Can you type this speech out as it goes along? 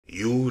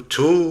You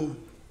too.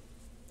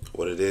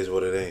 What it is,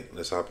 what it ain't.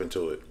 Let's hop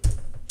into it.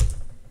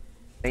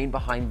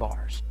 Behind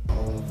bars.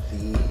 Oh,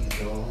 please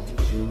don't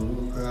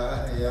you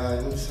cry,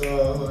 I'm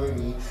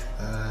sorry.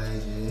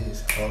 I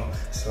just hope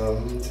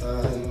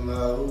sometime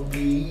I'll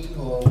be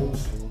home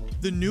soon.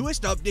 The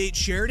newest update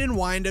shared in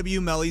YNW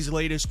Melly's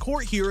latest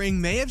court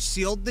hearing may have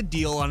sealed the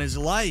deal on his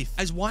life,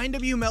 as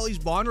YNW Melly's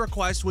bond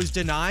request was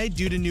denied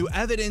due to new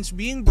evidence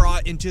being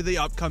brought into the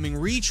upcoming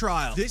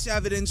retrial. This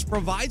evidence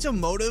provides a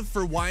motive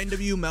for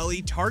YNW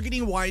Melly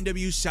targeting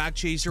YNW Sack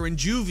Chaser and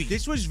Juvie.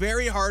 This was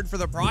very hard for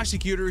the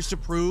prosecutors to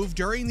prove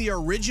during the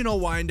original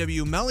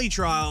YNW Melly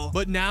trial,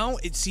 but now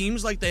it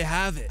seems like they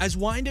have it, as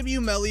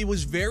YNW Melly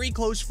was very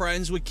close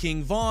friends with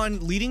King Von,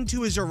 leading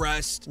to his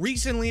arrest.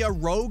 Recently, a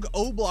rogue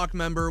O-Block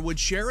member would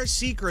share a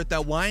secret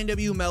that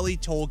YNW Melly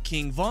told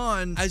King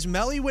Von, as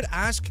Melly would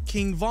ask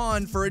King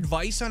Von for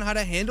advice on how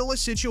to handle a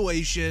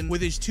situation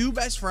with his two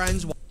best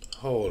friends.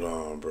 Hold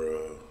on,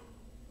 bro.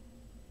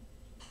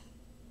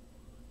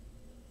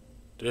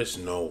 There's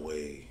no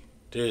way.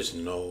 There's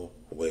no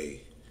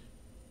way.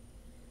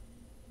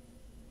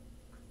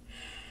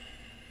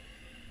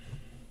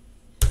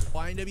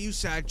 YNW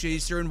Sack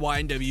Chaser and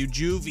YNW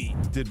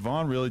Juvie. Did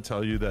Vaughn really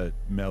tell you that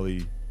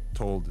Melly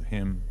told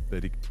him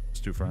that he was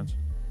two friends?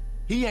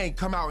 He ain't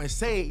come out and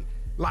say,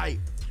 like...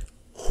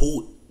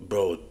 Who,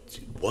 bro,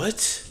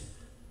 what?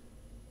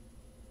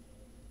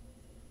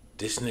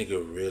 This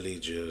nigga really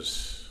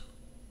just...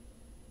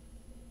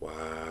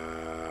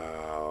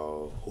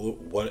 Wow.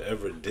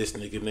 Whatever this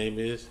nigga name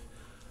is,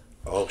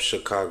 I hope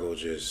Chicago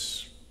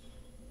just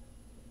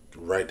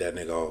write that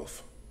nigga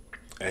off.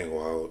 I ain't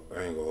gonna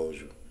hold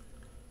you.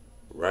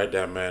 Write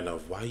that man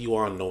off. Why you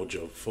on No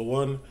Jumper? For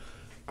one,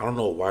 I don't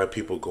know why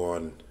people go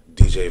on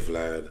DJ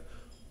Vlad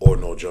or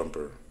No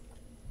Jumper.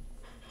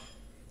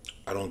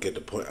 I don't get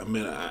the point. I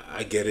mean,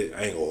 I get it.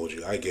 I ain't gonna hold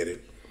you. I get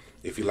it.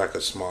 If you like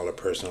a smaller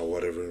person or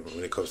whatever,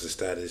 when it comes to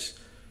status,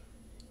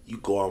 you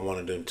go on one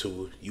of them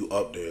too. You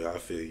up there. I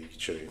feel you.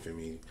 You feel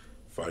me?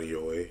 Find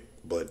your way.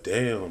 But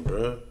damn,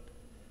 bruh.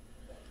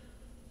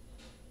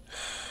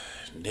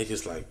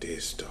 Niggas like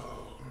this, dog.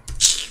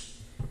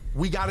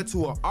 We got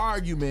into an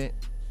argument,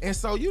 and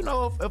so you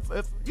know,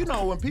 if you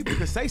know, when people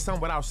can say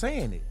something without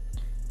saying it,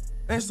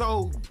 and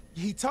so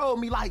he told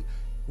me, like,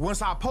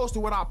 once I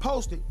posted what I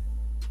posted,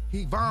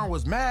 Vaughn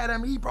was mad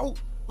at me. Bro,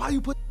 why you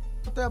put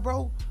up there,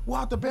 bro?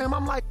 Walk the bam.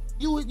 I'm like,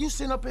 you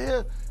sitting up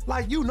here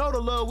like you know the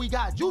love we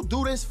got. You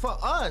do this for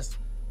us,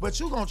 but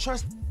you gonna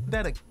trust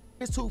that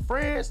his two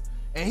friends?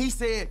 And he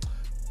said,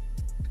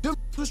 them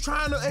was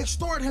trying to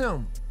extort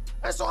him.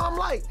 And so I'm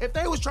like, if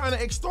they was trying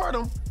to extort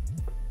him,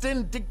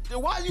 then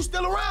why are you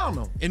still around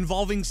them?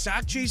 Involving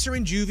Sack Chaser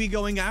and Juvie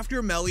going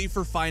after Melly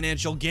for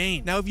financial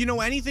gain. Now, if you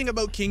know anything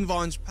about King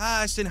Von's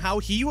past and how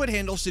he would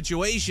handle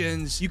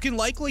situations, you can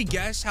likely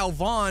guess how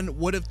Von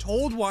would have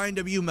told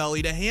YNW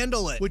Melly to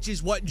handle it, which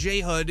is what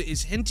J Hood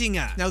is hinting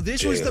at. Now,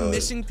 this was the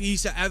missing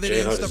piece of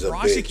evidence the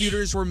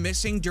prosecutors were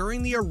missing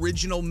during the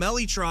original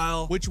Melly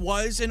trial, which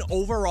was an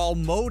overall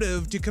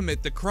motive to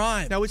commit the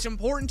crime. Now, it's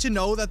important to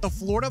know that the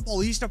Florida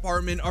Police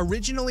Department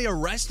originally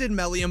arrested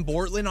Melly in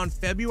Portland on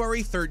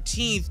February 13th,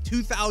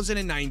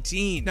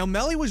 2019. Now,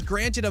 Melly was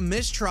granted a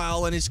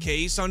mistrial in his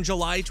case on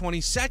July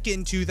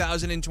 22nd,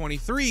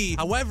 2023.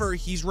 However,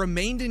 he's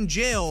remained in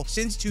jail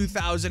since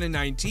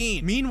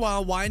 2019.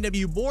 Meanwhile,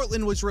 YNW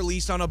Portland was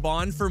released on a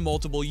bond for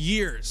multiple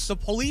years. The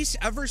police,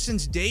 ever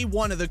since day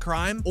one of the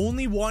crime,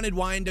 only wanted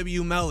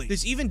YNW Melly.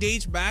 This even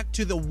dates back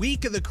to the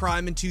week of the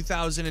crime in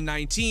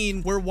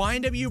 2019, where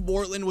YNW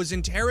Portland was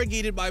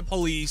interrogated by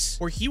police,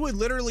 where he would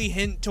literally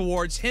hint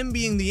towards him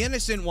being the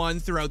innocent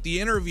one throughout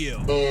the interview.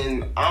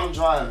 And I'm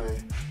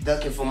driving,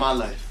 ducking for my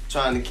life,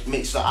 trying to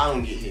make sure I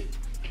don't get hit.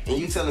 And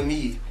you telling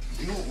me,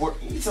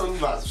 you telling me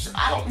about shit.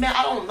 I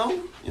don't know.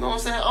 You know what I'm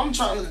saying? I'm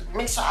trying to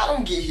make sure I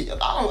don't get hit.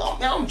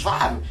 I'm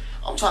driving.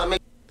 I'm trying to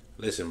make.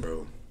 Listen,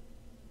 bro.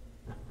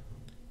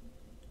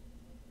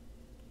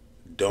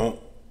 Don't,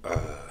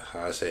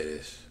 how I say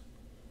this?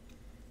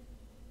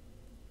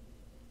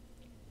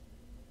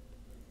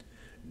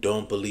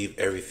 Don't believe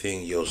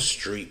everything your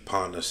street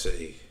partner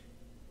say.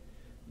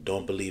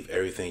 Don't believe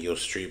everything your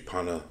street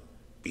partner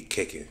be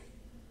kicking.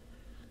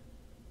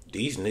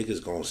 These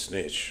niggas gonna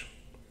snitch.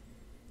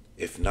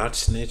 If not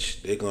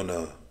snitch, they're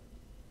gonna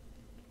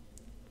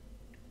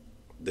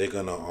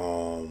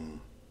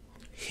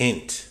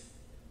hint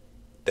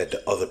that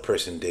the other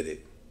person did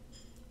it.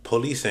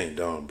 Police ain't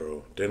dumb,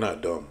 bro. They're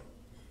not dumb.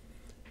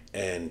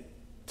 And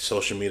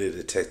social media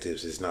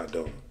detectives is not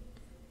dumb.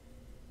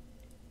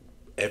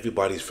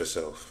 Everybody's for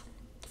self,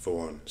 for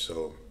one.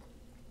 So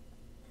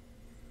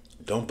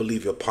don't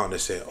believe your partner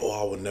saying,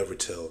 oh, I will never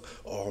tell.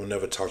 Oh, I will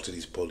never talk to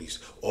these police.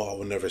 Oh, I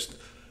will never.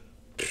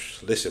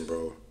 Listen,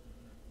 bro.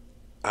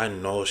 I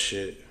know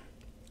shit,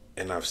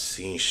 and I've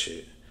seen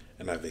shit,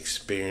 and I've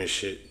experienced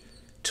shit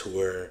to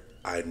where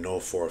I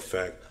know for a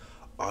fact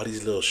all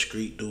these little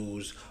street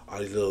dudes, all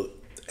these little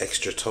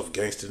extra tough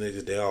gangster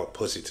niggas, they all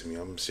pussy to me.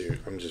 I'm serious.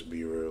 I'm just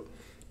be real.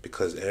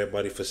 Because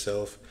everybody for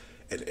self,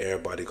 and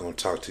everybody gonna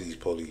talk to these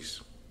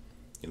police.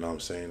 You know what I'm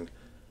saying?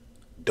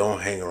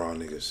 don't hang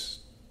around niggas.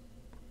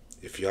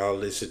 If y'all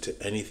listen to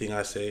anything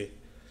I say,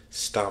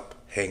 stop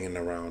hanging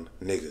around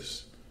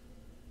niggas.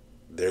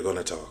 They're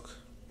gonna talk.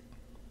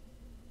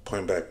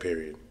 Point back,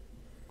 period.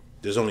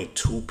 There's only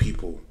 2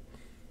 people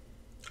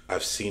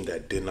I've seen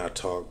that did not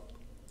talk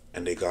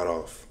and they got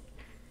off.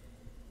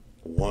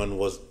 One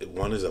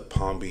is a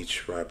Palm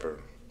Beach rapper.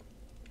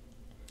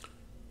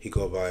 He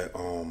go by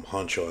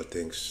Huncho, I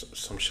think,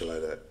 some shit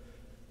like that.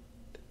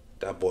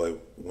 That boy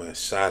went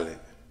silent.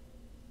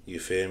 You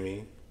feel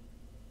me?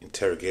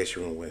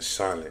 Interrogation room went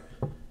silent.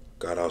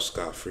 Got out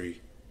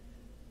scot-free.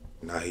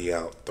 Now he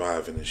out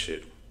thriving and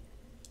shit.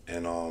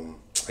 And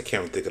I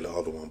can't even think of the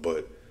other one,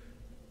 but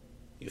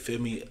you feel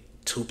me?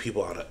 2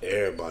 people out of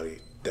everybody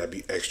that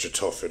be extra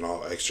tough and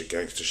all extra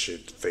gangster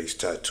shit, face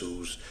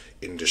tattoos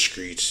in the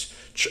streets.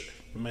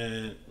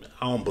 Man,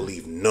 I don't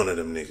believe none of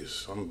them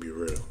niggas. I'm gonna be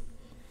real.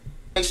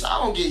 Make sure I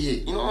don't get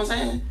hit, you know what I'm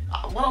saying?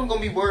 What I'm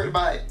gonna be worried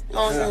about, you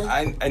know what I'm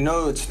saying? I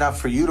know it's not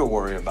for you to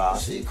worry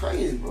about. Shit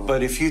crazy, bro.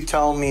 But if you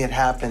tell me it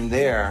happened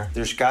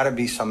there's gotta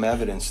be some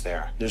evidence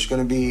there. There's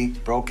gonna be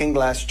broken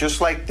glass,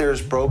 just like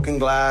there's broken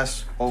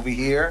glass over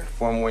here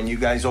from when you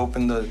guys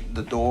open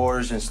the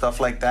doors and stuff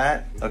like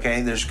that.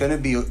 Okay, there's gonna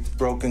be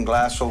broken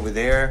glass over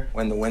there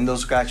when the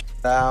windows got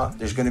out.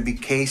 There's gonna be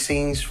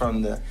casings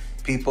from the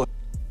people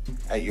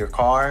at your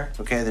car.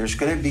 Okay, there's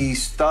gonna be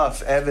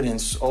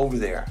evidence over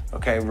there.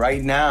 Okay,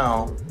 right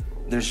now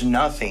there's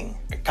nothing.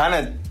 I kind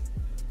of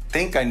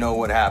think I know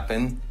what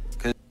happened.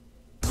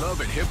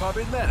 Love and Hip Hop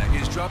Atlanta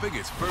is dropping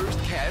its first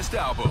cast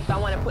album. I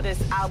want to put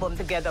this album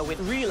together with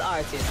real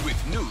artists.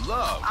 With new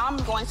love. I'm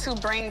going to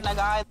bring the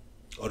guys.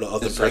 Oh, the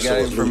other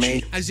person was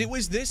Lucci. As it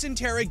was this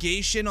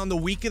interrogation on the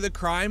week of the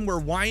crime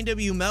where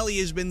YNW Melly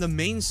has been the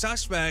main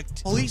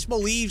suspect, police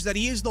believes that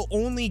he is the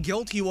only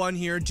guilty one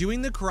here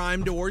doing the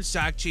crime towards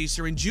Sack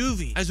Chaser and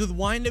Juvie. As with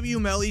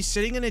YNW Melly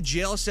sitting in a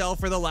jail cell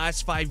for the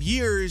last 5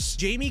 years,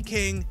 Jamie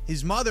King,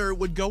 his mother,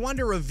 would go on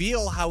to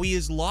reveal how he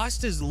has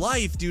lost his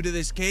life due to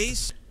this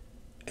case.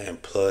 And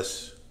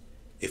plus,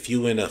 if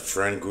you in a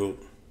friend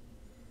group,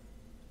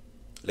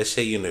 let's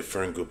say you're in a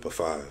friend group of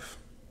 5.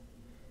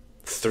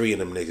 3 of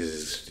them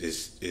niggas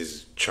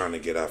is trying to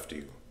get after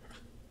you.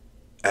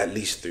 At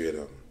least 3 of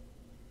them.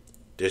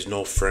 There's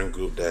no friend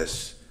group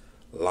that's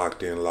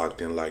locked in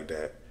like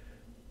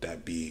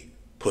that be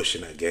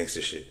pushing that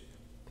gangster shit.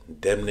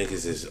 Them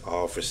niggas is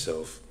all for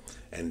self,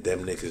 and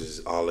them niggas is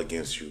all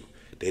against you.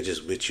 They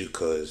just with you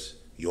cause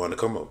you want to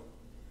come up.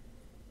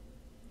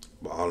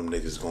 But all them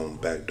niggas gonna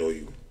backdoor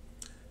you.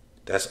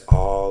 That's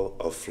all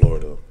of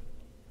Florida.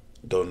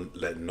 Don't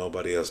let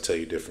nobody else tell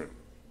you different.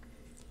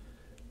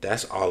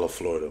 That's all of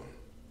Florida.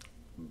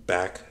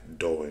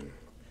 Backdooring.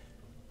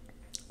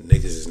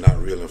 Niggas is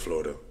not real in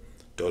Florida.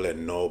 Don't let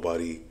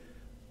nobody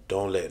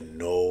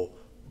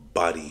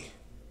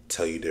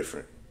tell you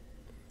different.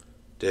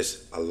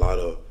 There's a lot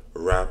of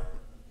rap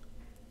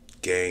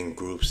gang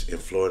groups in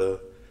Florida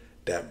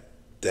that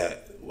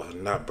well,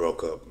 not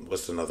broke up.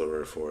 What's another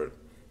word for it?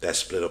 That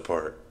split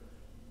apart.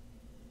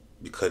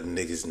 Because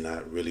niggas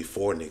not really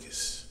for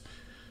niggas.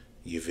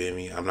 You feel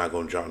me? I'm not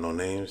gonna drop no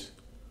names,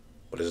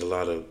 but there's a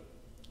lot of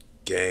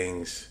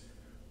gangs,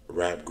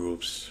 rap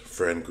groups,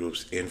 friend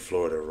groups in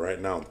Florida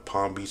right now,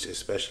 Palm Beach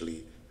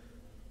especially,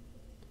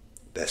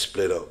 that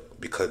split up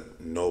because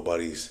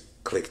nobody's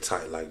click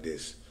tight like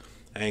this.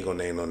 I ain't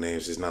gonna name no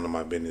names, it's none of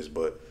my business,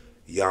 but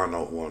y'all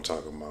know who I'm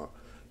talking about.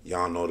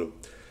 Y'all know the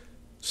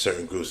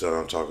certain groups that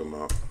I'm talking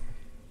about.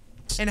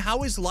 And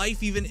how his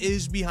life even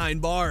is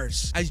behind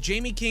bars, as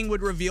Jamie King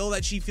would reveal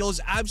that she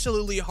feels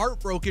absolutely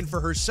heartbroken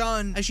for her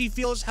son, as she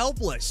feels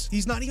helpless.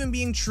 He's not even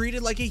being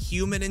treated like a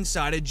human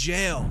inside a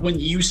jail. When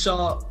you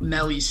saw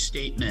Melly's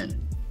statement,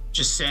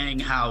 just saying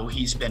how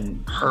he's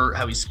been hurt,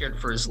 how he's scared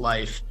for his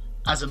life,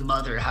 as a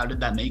mother, how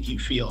did that make you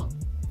feel?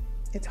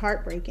 It's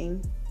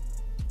heartbreaking.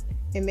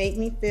 It made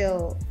me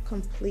feel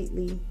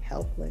completely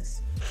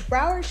helpless.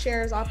 Broward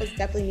Sheriff's Office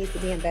definitely needs to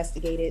be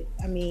investigated.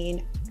 I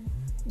mean,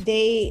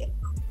 they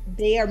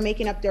are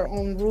making up their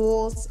own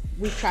rules.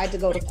 We tried to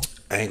go to...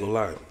 I ain't gonna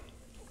lie.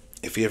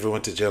 If you ever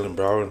went to jail in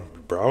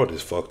Broward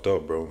is fucked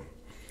up, bro.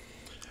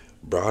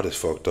 Broward is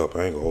fucked up.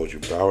 I ain't gonna hold you.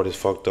 Broward is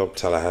fucked up.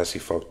 Tallahassee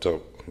fucked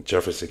up.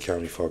 Jefferson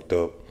County fucked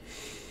up.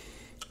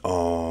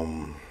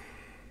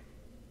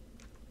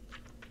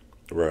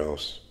 Where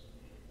else?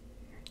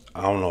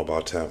 I don't know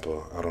about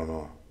Tampa. I don't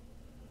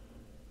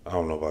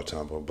know about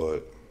Tampa,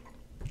 but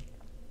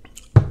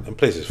them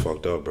places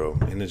fucked up, bro.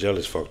 In the jail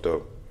is fucked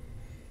up.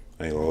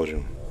 I ain't gonna hold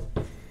you.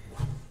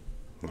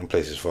 Them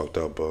places fucked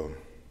up, but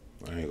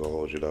I ain't gonna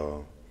hold you,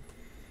 dog.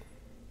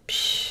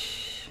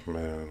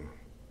 Man,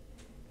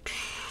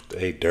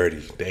 they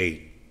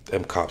dirty.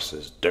 Them cops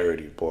is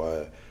dirty,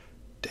 boy.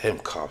 Them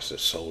cops are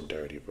so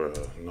dirty, bro.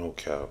 No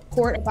cap.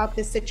 Court about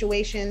this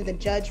situation. The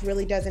judge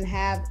really doesn't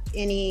have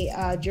any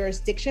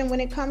jurisdiction when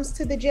it comes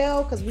to the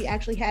jail, because we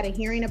actually had a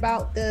hearing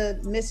about the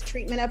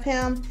mistreatment of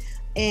him,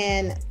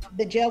 and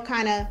the jail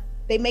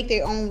they make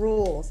their own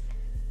rules.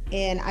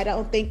 And I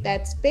don't think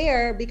that's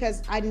fair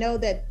because I know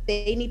that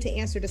they need to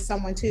answer to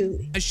someone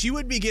too. As she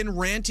would begin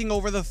ranting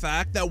over the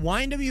fact that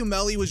YNW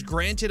Melly was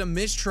granted a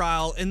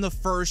mistrial in the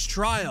first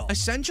trial,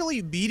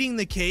 essentially beating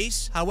the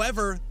case.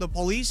 However, the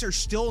police are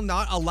still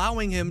not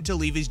allowing him to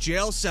leave his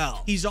jail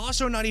cell. He's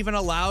also not even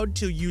allowed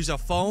to use a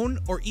phone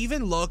or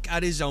even look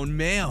at his own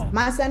mail.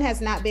 My son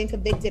has not been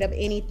convicted of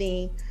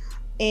anything.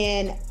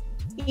 And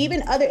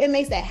even other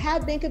inmates that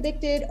have been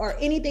convicted or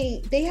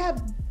anything, they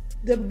have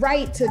the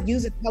right to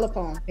use a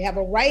telephone. They have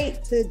a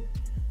right to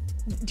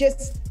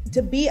just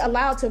to be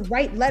allowed to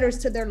write letters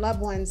to their loved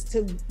ones,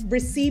 to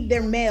receive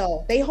their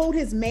mail. They hold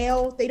his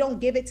mail, they don't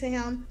give it to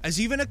him. As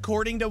even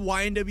according to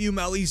YNW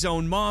Melly's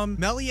own mom,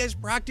 Melly has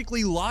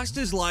practically lost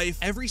his life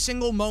every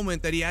single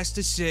moment that he has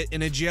to sit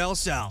in a jail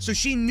cell. So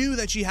she knew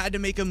that she had to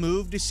make a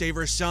move to save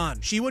her son.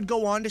 She would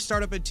go on to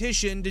start a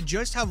petition to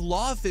just have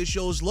law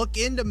officials look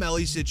into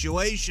Melly's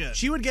situation.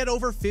 She would get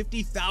over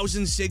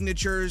 50,000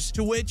 signatures,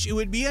 to which it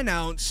would be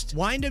announced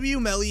YNW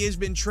Melly has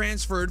been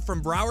transferred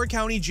from Broward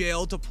County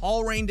Jail to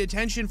Paul Rain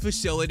Detention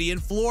Facility in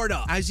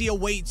Florida as he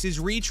awaits his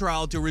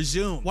retrial to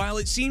resume. While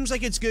it seems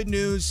like it's good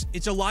news,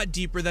 it's a lot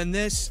deeper than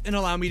this, and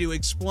allow me to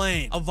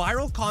explain. A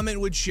viral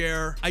comment would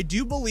share, "I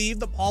do believe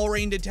the Paul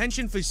Rain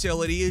Detention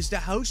Facility is to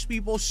house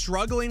people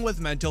struggling with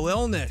mental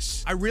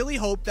illness. I really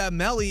hope that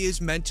Melly is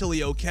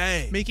mentally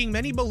okay," making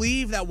many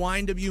believe that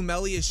YNW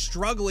Melly is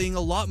struggling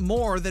a lot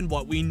more than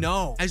what we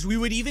know. As we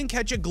would even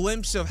catch a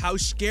glimpse of how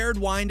scared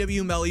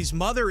YNW Melly's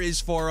mother is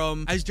for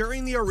him, as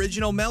during the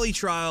original Melly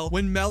trial,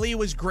 when Melly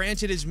was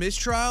granted his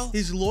mistrial,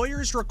 his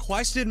lawyers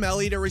requested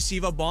Melly to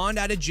receive a bond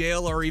out of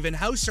jail or even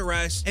house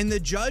arrest, and the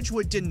judge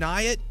would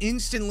deny it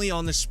instantly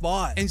on the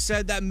spot and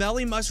said that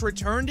Melly must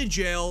return to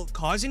jail,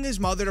 causing his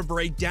mother to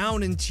break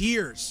down in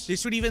tears.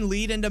 This would even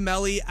lead into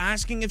Melly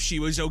asking if she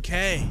was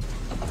okay.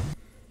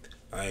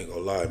 I ain't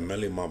gonna lie,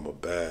 Melly mama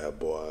bad,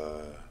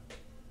 boy.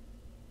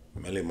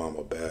 Melly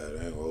mama bad,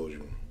 I ain't gonna hold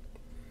you.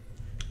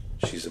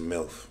 She's a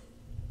MILF.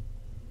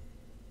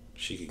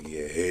 She can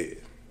get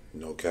hit,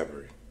 no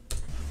cavalry.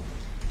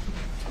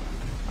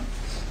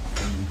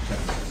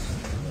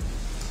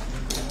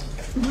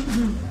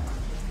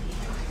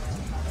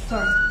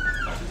 Sorry.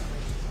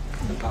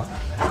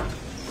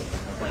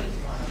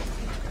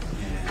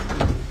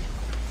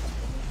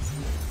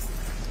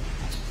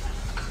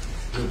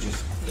 You'll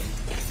just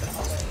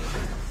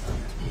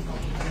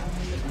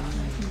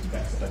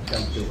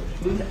don't do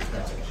it.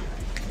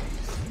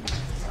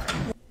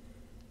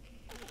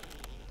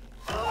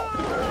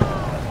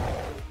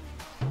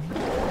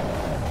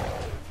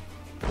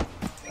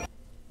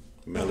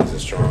 Melly's a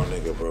strong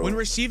nigga, bro. When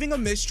receiving a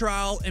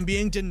mistrial and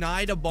being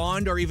denied a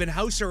bond or even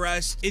house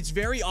arrest, it's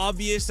very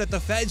obvious that the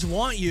feds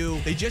want you.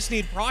 They just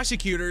need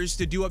prosecutors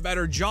to do a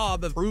better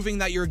job of proving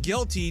that you're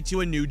guilty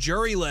to a new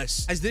jury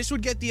list, as this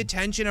would get the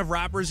attention of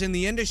rappers in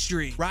the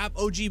industry. Rap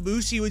OG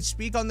Boosie would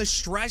speak on the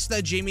stress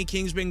that Jamie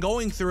King's been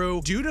going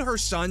through due to her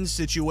son's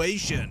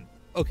situation.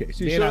 Okay,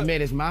 so then I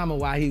met his mama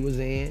while he was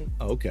in.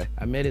 Oh, okay.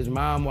 I met his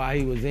mom while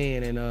he was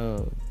in,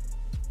 and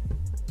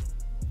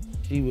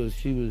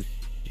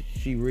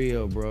she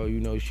real, bro. You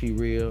know, she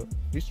real.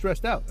 You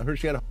stressed out. I heard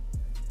she had a...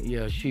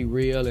 Yeah, she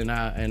real, and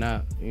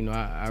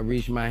I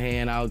reached my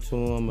hand out to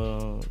him,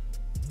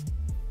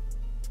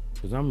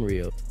 cause I'm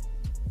real.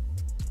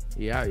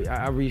 Yeah,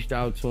 I reached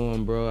out to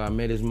him, bro. I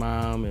met his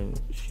mom, and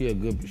she a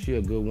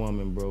good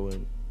woman, bro.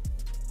 And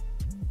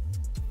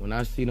when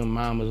I see them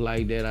mamas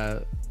like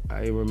that,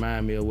 it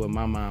remind me of what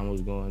my mom was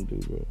going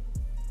through, bro.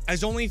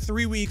 As only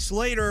 3 weeks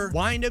later,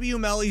 YNW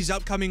Melly's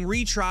upcoming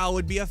retrial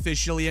would be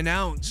officially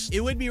announced.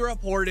 It would be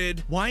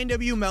reported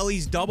YNW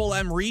Melly's Double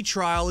M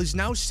retrial is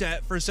now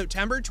set for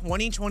September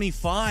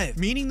 2025,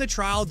 meaning the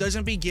trial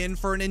doesn't begin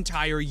for an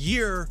entire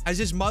year, as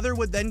his mother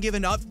would then give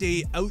an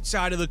update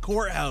outside of the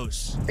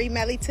courthouse. Free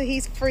Melly till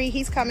he's free.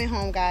 He's coming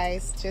home,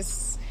 guys.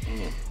 Just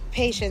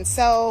patience.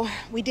 So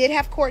we did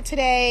have court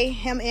today,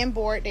 him and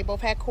Bort. They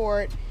both had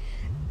court.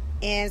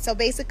 And so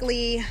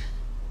basically,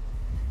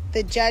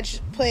 the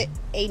judge put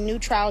a new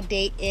trial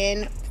date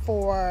in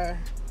for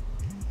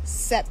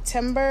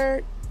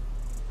September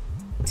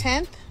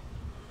 10th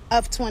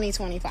of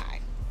 2025.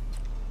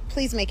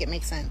 Please make it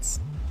make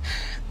sense.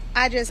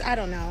 I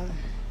don't know.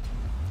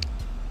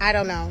 I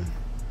don't know.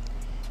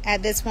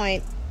 At this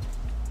point,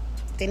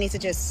 they need to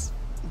just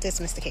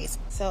dismiss the case.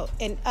 So,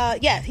 and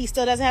yeah, he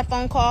still doesn't have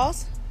phone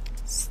calls.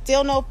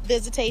 Still no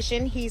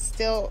visitation. He's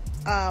still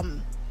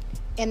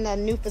in the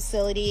new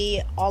facility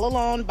all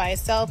alone by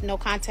himself, no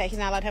contact. He's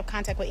not allowed to have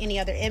contact with any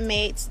other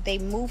inmates. They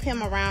move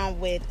him around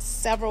with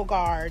several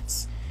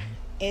guards.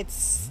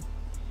 It's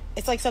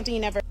like something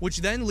you never... Which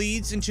then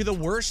leads into the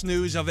worst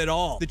news of it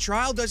all. The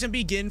trial doesn't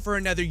begin for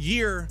another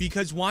year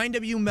because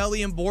YNW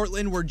Melly and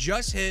Bortland were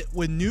just hit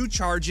with new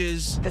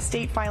charges. The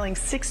state filing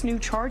 6 new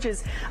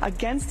charges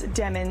against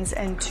Demmons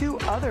and 2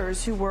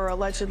 others who were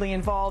allegedly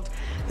involved.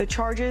 The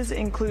charges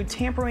include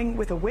tampering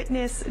with a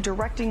witness,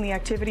 directing the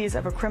activities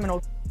of a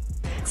criminal,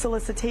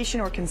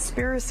 solicitation or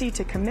conspiracy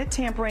to commit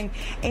tampering,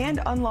 and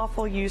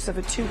unlawful use of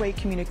a two-way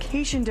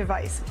communication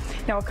device.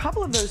 Now, a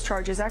couple of those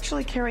charges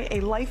actually carry a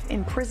life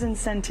in prison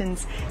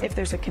sentence if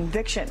there's a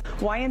conviction.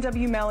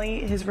 YNW Melly,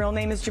 his real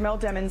name is Jamel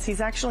Demons.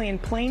 He's actually in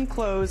plain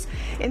clothes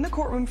in the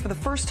courtroom for the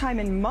first time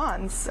in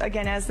months,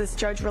 again, as this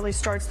judge really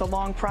starts the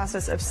long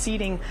process of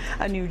seating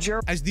a new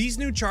juror. As these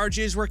new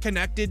charges were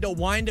connected to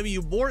YNW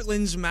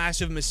Bortland's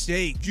massive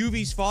mistake,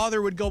 Juvie's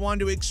father would go on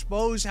to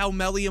expose how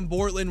Melly and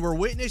Bortland were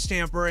witness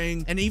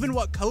tampering, and even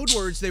what code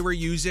words they were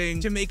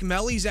using to make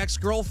Melly's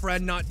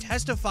ex-girlfriend not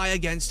testify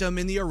against him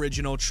in the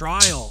original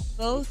trial.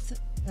 Both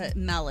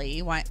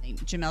Melly,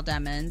 Jamel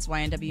Demons,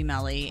 YNW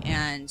Melly,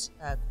 and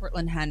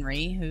Cortland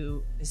Henry,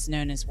 who is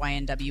known as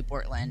YNW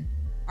Bortland,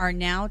 are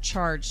now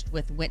charged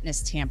with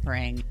witness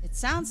tampering. It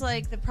sounds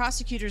like the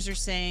prosecutors are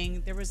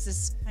saying there was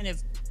this kind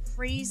of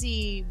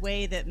crazy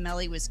way that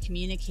Melly was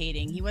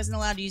communicating. He wasn't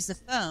allowed to use the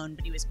phone,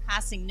 but he was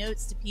passing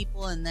notes to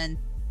people, and then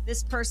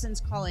this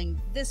person's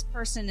calling this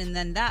person, and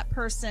then that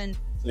person.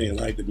 Saying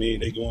like to me,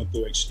 they going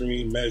through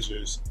extreme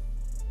measures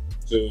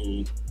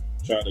to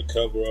try to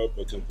cover up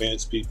or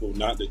convince people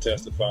not to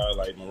testify,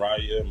 like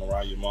Mariah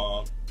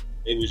mom.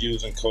 They was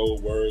using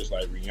code words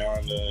like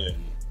Rihanna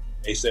and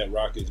A$AP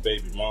Rocky's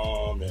baby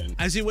mom. And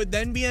as it would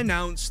then be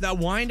announced that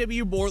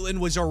YNW Bortland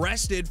was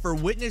arrested for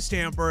witness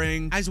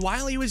tampering, as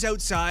while he was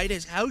outside,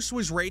 his house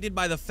was raided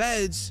by the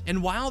feds,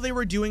 and while they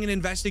were doing an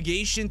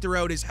investigation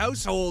throughout his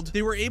household,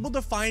 they were able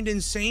to find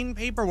insane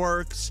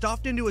paperwork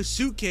stuffed into a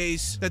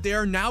suitcase that they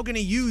are now going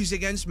to use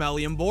against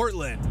Melly and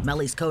Bortland.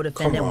 Melly's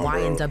co-defendant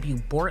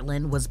YNW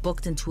Bortland was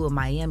booked into a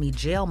Miami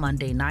jail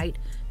Monday night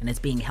and is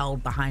being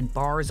held behind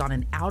bars on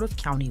an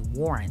out-of-county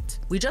warrant.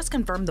 We just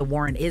confirmed the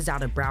warrant is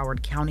out of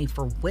Broward County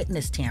for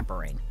witness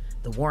tampering.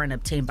 The warrant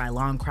obtained by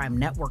Law and Crime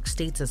Network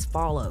states as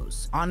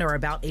follows. On or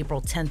about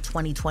April 10,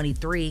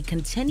 2023,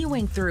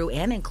 continuing through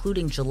and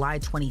including July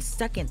 22,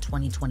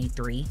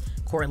 2023,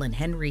 Cortland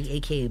Henry,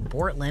 aka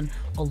Bortland,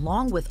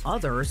 along with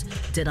others,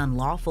 did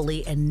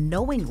unlawfully and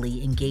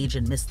knowingly engage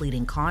in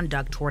misleading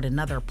conduct toward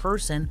another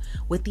person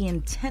with the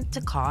intent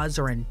to cause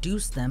or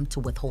induce them to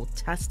withhold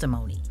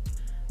testimony.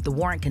 The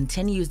warrant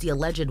continues the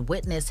alleged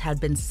witness had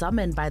been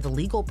summoned by the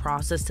legal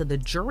process to the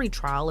jury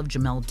trial of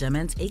Jamel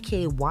Demons,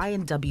 aka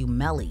YNW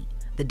Melly.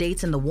 The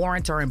dates in the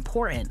warrant are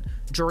important.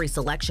 Jury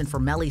selection for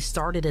Melly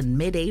started in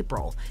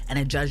mid-April, and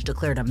a judge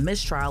declared a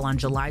mistrial on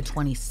July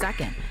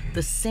 22nd,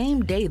 the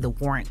same day the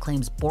warrant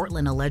claims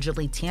Bortland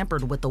allegedly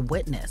tampered with the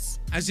witness.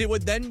 As it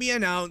would then be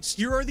announced,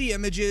 here are the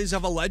images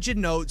of alleged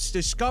notes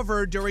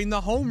discovered during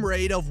the home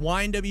raid of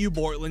YNW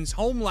Bortland's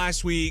home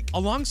last week,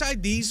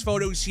 alongside these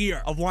photos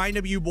here of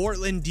YNW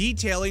Bortland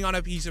detailing on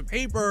a piece of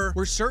paper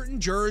where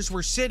certain jurors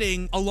were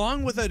sitting,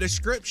 along with a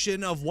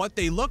description of what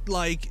they looked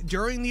like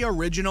during the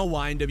original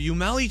YNW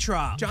Melly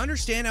trial. To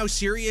understand how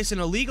serious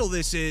and illegal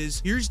this is,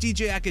 here's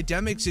DJ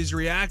Academics'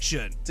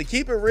 reaction. To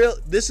keep it real,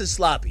 this is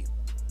sloppy.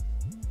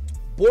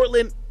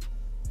 Bortland,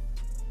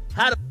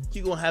 how the f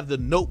you gonna have the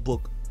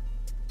notebook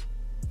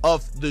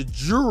of the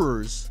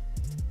jurors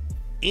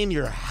in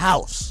your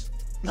house?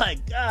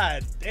 Like,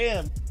 god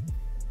damn.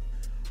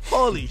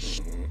 Holy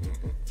shit.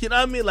 You know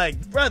what I mean?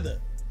 Like,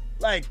 brother,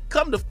 like,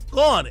 come the f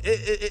on.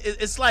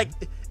 It's like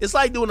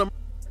doing a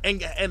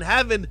and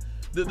having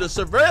the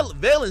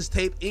surveillance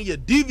tape in your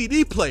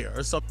DVD player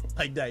or something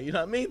like that. You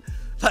know what I mean?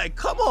 Like,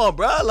 come on,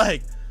 bro.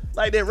 Like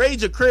they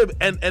raid your crib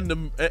and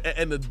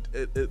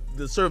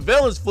the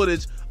surveillance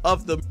footage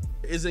of the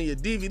is in your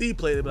DVD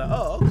player. They be like,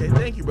 oh, okay,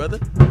 thank you, brother.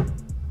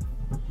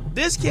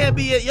 This can't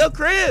be at your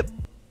crib.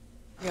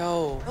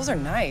 Yo, those are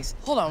nice.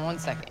 Hold on one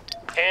second.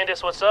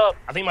 Candace, what's up?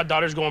 I think my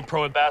daughter's going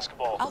pro at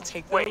basketball. I'll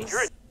take those. Wait,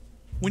 you're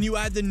When you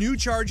add the new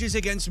charges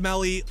against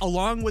Melly,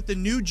 along with the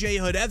new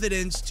J-Hood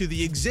evidence to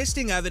the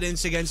existing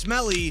evidence against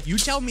Melly, you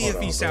tell me if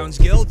he sounds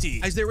guilty.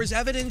 As there was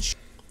evidence...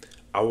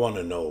 I want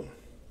to know.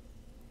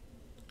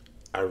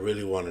 I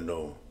really want to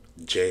know.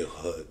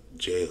 J-Hood.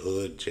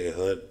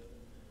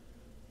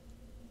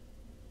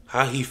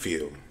 How he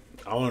feel.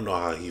 I want to know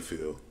how he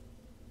feel.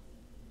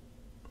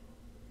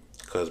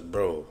 Because,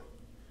 bro,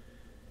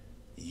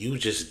 you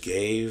just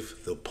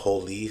gave the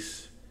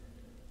police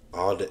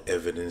all the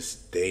evidence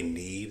they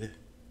need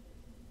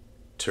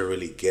to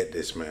really get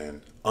this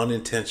man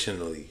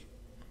unintentionally,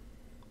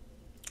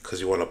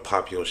 because you want to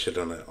pop your shit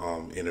on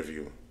an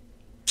interview.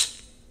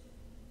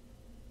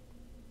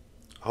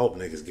 I hope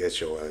niggas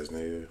get your ass,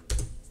 nigga.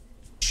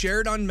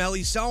 Shared on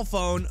Melly's cell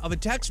phone of a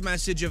text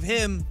message of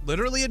him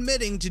literally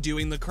admitting to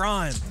doing the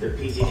crime. The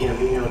PCG and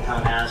Reno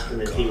account asked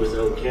him if he was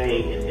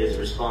okay, and his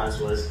response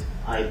was,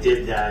 I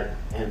did that,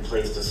 and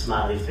placed a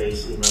smiley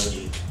face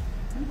emoji.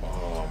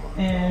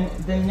 And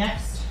the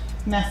next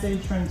message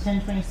from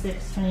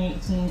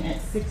 10/26/2018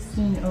 at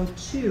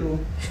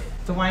 16:02,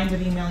 the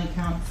YNW Melly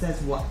account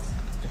says what?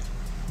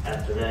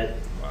 After that,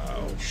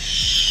 wow.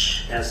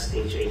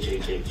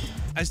 SHHHH.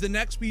 As the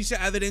next piece of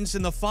evidence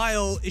in the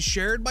file is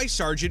shared by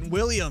Sergeant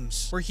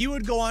Williams, where he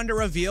would go on to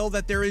reveal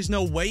that there is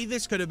no way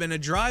this could have been a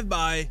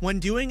drive-by when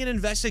doing an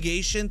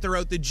investigation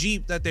throughout the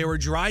Jeep that they were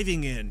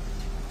driving in.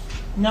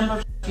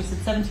 Number, you said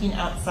 17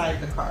 outside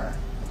the car.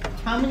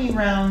 How many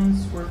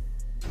rounds were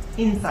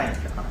inside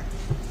of the car?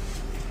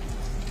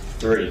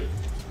 3.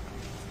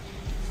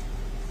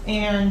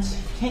 And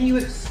can you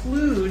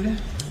exclude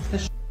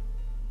the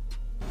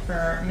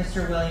for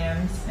Mr.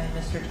 Williams and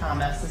Mr.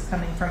 Thomas as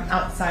coming from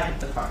outside of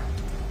the car?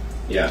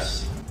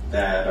 Yes,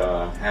 that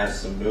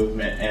has some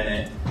movement in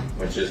it,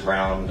 which is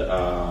around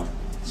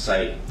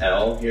site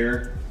L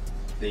here.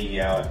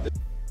 The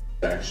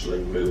actually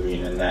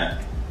moving in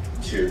that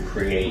to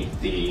create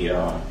the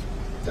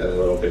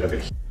little bit of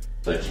a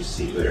that you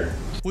see there.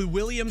 With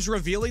Williams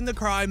revealing the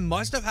crime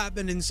must have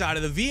happened inside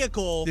of the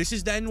vehicle, this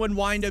is then when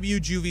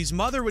YNW Juvie's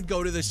mother would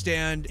go to the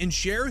stand and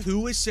share who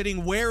was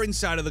sitting where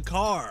inside of the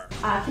car.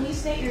 Can you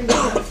state your name?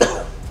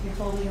 Your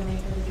full legal name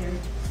for the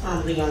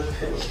jury? Leon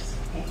Phillips.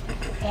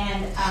 Okay.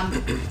 And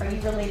are you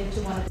related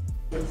to one of the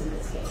victims in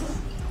this case?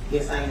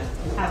 Yes, I am.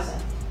 How so?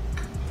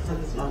 I'm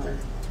his mother.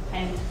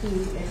 And who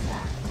is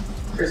that?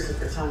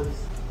 Christopher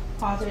Thomas.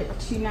 Positive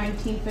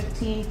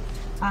 21915.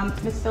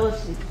 Ms.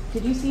 Phillips,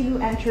 did you see who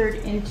entered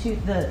into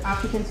the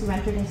occupants who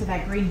entered into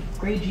that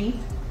gray Jeep?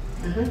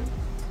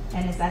 Mm-hmm.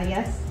 And is that a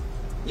yes?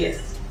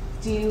 Yes.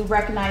 Do you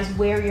recognize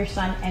where your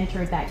son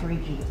entered that gray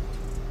Jeep?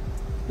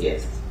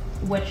 Yes.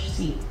 Which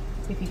seat,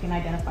 if you can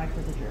identify for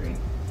the jury?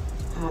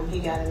 He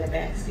got in the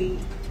back seat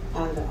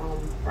on the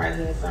right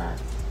hand side.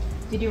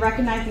 Did you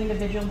recognize the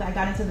individual that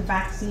got into the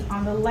back seat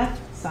on the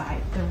left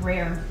side, the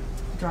rear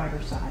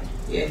driver's side?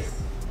 Yes.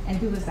 And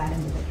who was that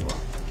individual?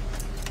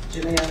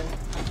 Jamel.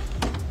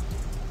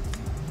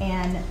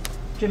 And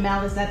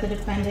Jamel, is that the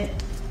defendant,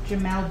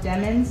 Jamel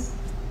Demons?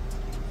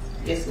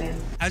 Yes, ma'am.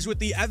 As with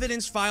the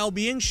evidence file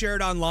being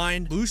shared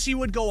online, Lucy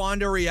would go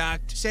on to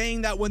react,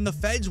 saying that when the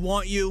feds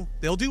want you,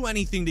 they'll do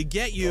anything to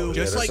get you,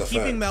 just like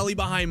keeping Melly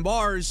behind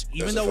bars,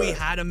 even though we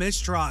had a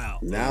mistrial.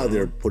 Now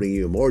they're putting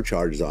even more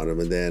charges on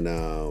him, and then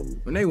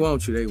when they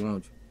want you, they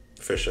want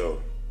you. For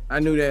sure. I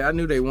knew that. I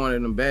knew they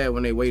wanted him bad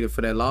when they waited for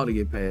that law to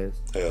get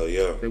passed. Hell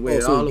yeah. They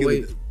waited all the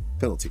way.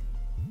 Penalty.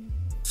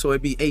 So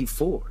it'd be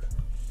 8-4.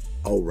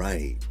 Oh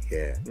right,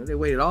 yeah. You know, they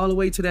waited all the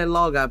way till that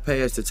law got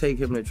passed to take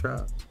him to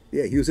trial.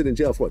 Yeah, he was in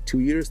jail for what, 2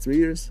 years, 3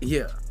 years?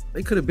 Yeah,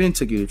 they could have been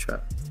took you to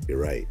trial. You're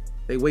right.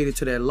 They waited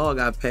till that law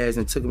got passed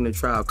and took him to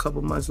trial a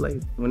couple months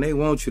later. When they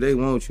want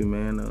you,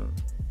 man.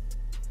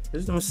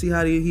 Just don't see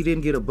how he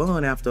didn't get a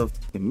bond after a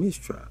fucking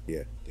mistrial.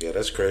 Yeah. Yeah,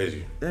 that's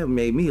crazy. That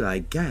made me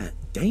like, God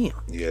damn.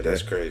 Yeah,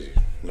 that's crazy.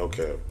 No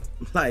cap.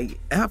 Like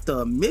after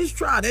a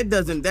mistrial, that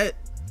doesn't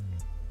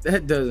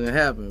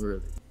happen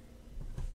really.